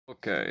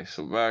Okay,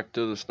 so back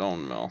to the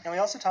stone mill. Now we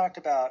also talked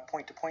about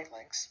point-to-point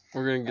links.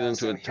 We're going to get into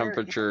So a here,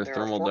 temperature there are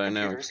 4 thermodynamics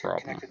computers here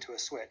problem. connected to a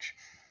switch.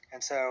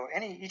 And so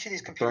each of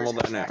these computers has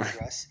an MAC Thermodynamics.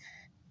 address.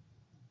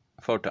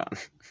 Photon.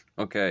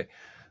 Okay.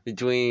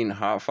 Between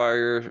hot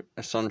fire,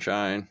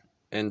 sunshine,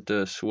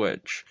 into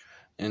switch,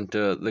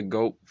 into the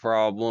GOAT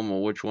problem,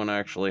 or which one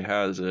actually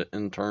has it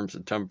in terms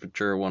of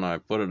temperature when I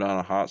put it on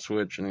a hot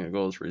switch and it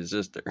goes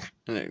resistor.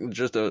 And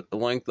just a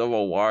length of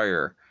a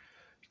wire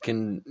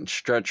can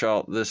stretch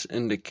out this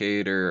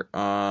indicator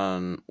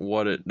on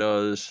what it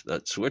does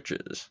that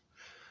switches.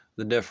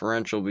 The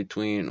differential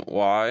between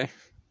Y,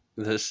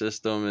 this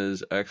system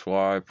is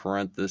XY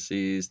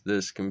parentheses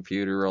this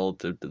computer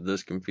relative to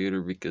this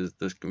computer because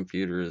this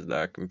computer is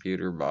that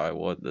computer by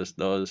what this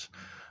does,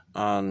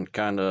 on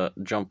kind of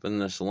jumping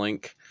this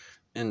link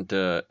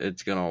into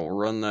it's going to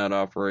run that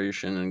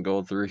operation and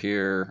go through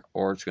here,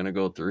 or it's going to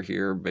go through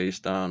here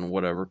based on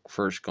whatever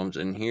first comes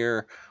in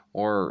here,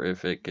 or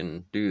if it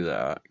can do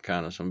that,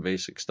 kind of some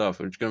basic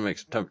stuff. It's going to make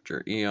some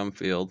temperature, EM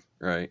field,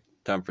 right?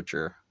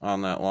 Temperature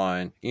on that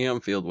line,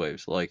 EM field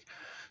waves, like,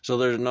 so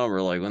there's a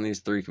number, like when these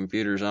three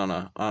computers on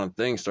a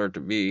thing start to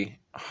be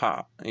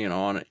hot,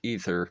 on an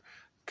ether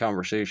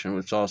conversation,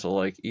 which also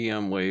like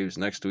EM waves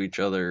next to each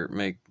other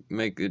make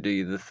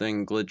the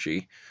thing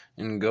glitchy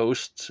and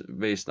ghosts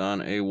based on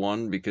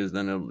A1, because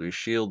then it'll be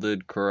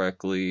shielded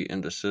correctly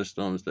into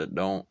systems that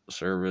don't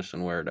service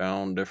and wear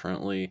down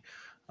differently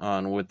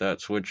on what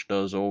that switch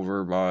does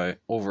by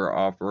over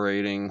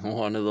operating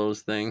one of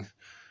those things.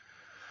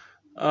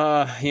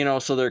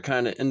 So they're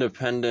kind of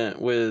independent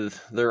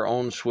with their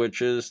own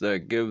switches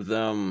that give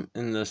them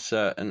in this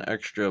set an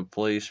extra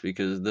place,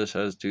 because this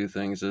has two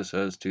things, this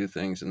has two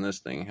things, and this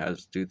thing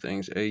has two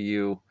things,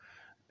 AU,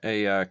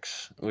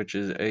 AX, which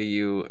is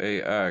AU,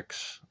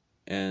 AX,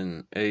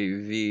 and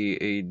AV,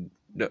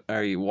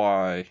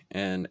 AY,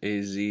 and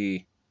AZ,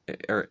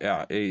 or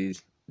yeah, A,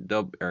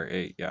 W, or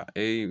A, yeah,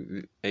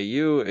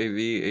 AU,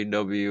 AV,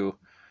 AW,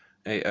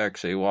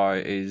 AX,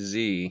 AY, AZ,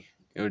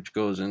 which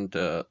goes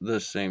into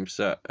this same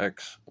set,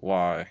 X,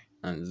 Y,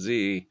 and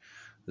Z,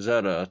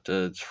 zeta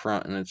to its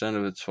front and its end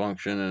of its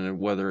function, and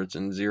whether it's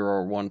in 0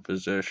 or 1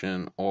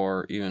 position,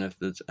 or even if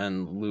its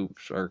end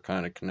loops are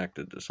kind of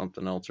connected to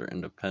something else or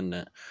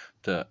independent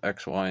to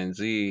X, Y, and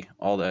Z,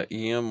 all that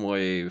EM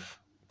wave,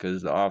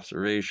 because the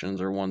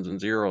observations are ones and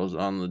zeros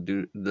on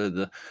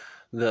the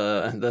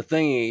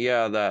thingy,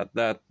 yeah,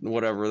 that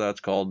whatever that's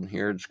called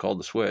here, it's called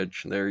the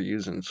switch. They're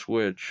using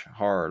switch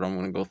hard. I'm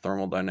gonna go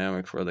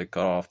thermodynamics where they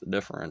cut off the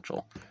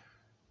differential.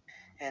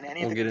 And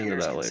any of We'll the get into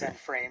computers that can later. send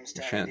frames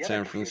to any of the other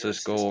San computers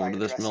Francisco just over by to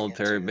this addressing it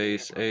military to the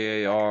base,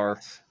 appropriate MAC AAR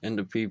address.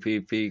 into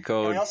PPP Now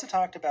code. we also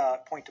talked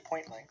about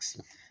point-to-point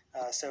links.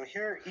 So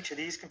here, each of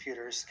these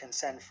computers can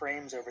send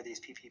frames over these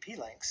PPP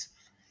links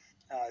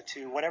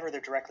to whatever they're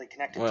directly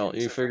connected Well, to.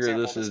 you So for figure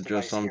example, this this is just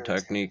device some here in San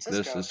technique. This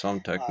Francisco is some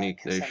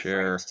technique. can They send frames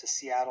share to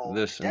Seattle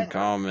this and in Denver,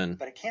 common.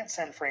 but it can't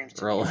send frames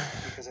to New York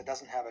because it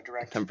doesn't have a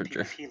direct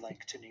Temperature. PPP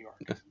link to New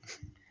York.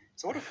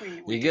 So what if we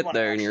You do get want to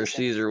there and actually you're send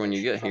Caesar when you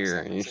information get from here,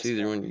 San and you're Caesar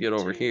Francisco when you get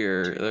over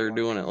here. to New They're York?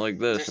 doing it like Is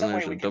there this, and some way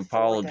there's we a could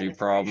forward that topology information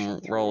problem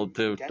through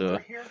relative Denver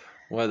to here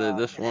whether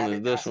this and one have is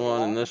it this pass it one,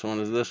 and along? this one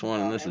is this one,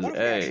 and this And is what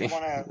if we actually A.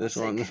 want to, This let's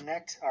say, one's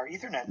connect our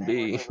Ethernet network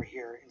B. over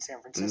here in San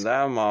Francisco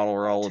That model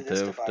to this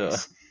relative to,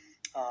 device?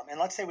 And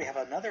let's say we have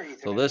another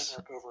so Ethernet this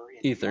network over in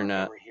New York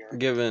Ethernet, over here, and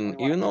given, we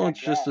want even to though it's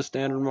connect just a that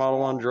standard as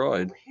model on well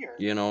Droid, over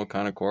here.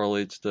 kind of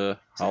correlates to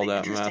So how the that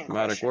interesting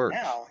mathematic question works,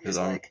 now because is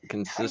I'm like, how do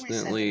we send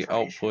consistently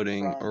information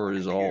outputting a from a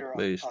result computer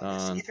based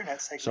on this on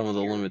Ethernet some segment of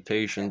the here in San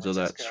limitations of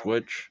that Francisco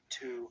switch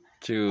to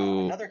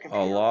to another a computer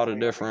all lot the of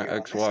way over different here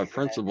on this XY Ethernet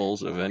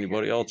principles of over here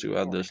anybody in else New who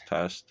had York? this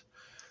test.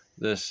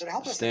 This So to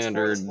help us explore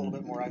standard this a little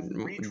bit more, I've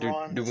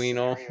redrawn this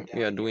Duino, scenario down yeah,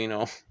 here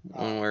Duino,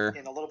 when we're,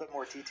 in a little bit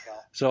more detail.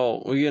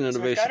 so we get into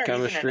So we've got basic our Ethernet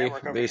chemistry,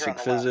 network over here on basic the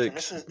left, and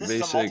physics, this is a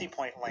basic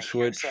multi-point link here. So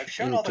switch I've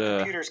shown all the into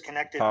computers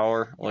connected,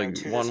 power, like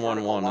to this vertical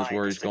 111 is line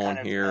where he's just to going kind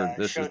of here,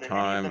 this show is that any of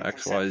time, them can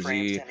send frames to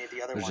XYZ, any of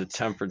the other there's a ones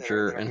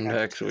temperature that are connected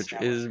index, to this which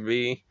network. is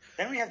B,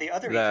 Then we have the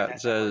other that Ethernet network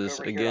says,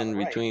 over here on the again,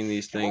 right. between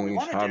these And what we things,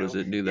 want to how does do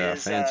it do that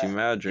is fancy be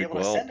magic? able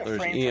to Well, send a there's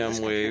frame from this EM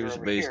computer waves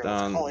over based here,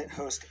 let's call on it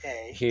host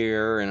A,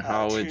 here and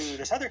how to it's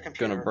this other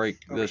going to computer break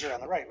over this here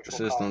on the right, which we'll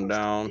call system host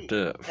down B. to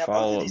Now both of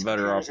follow a these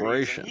better computers are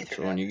using operation.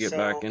 So when Ethernet. you get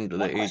back So into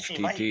the one question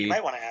you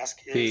might want to ask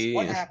is,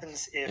 what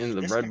happens in if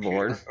the this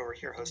breadboard, computer over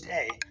here, host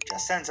A,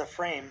 just sends a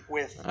frame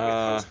with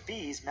host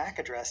B's MAC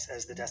address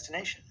as the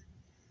destination?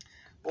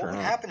 What would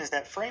happen is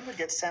that frame would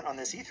get sent on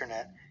this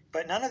Ethernet,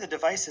 but none of the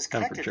devices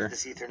connected to temperature,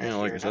 this Ethernet like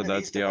here, I none said, of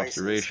that's these the devices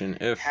observation.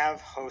 If have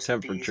host B's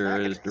temperature MAC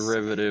is address.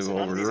 derivative So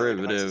none over of these other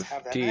devices derivative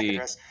have that MAC T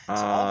address, so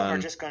all of them are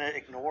on just going to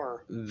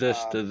ignore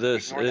this to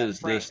this ignore that is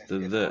frame this to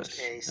if host this,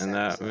 A and sends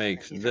that an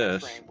makes Ethernet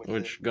this, frame with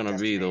which the gonna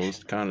be those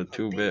destination kind of of B,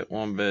 2-bit,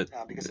 1-bit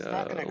because it's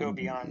not going to go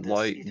beyond this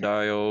light Ethernet.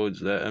 diodes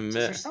that So is emit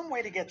there some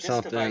way to get this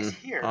device something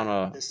here, on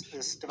a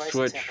this device in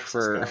switch San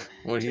for Francisco,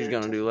 what he's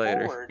gonna to do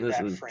later. forward This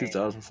that is frame over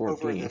the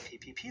 2014.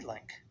 PPP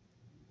link?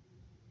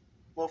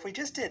 Well, if we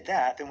just did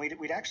that, then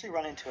we'd actually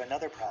run into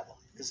another problem.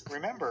 Because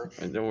remember,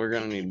 And then we're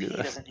gonna need to do PPP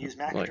that. doesn't use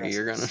MAC Like addresses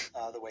you're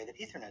gonna the way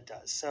Ethernet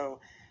does. So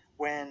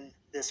when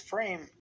this frame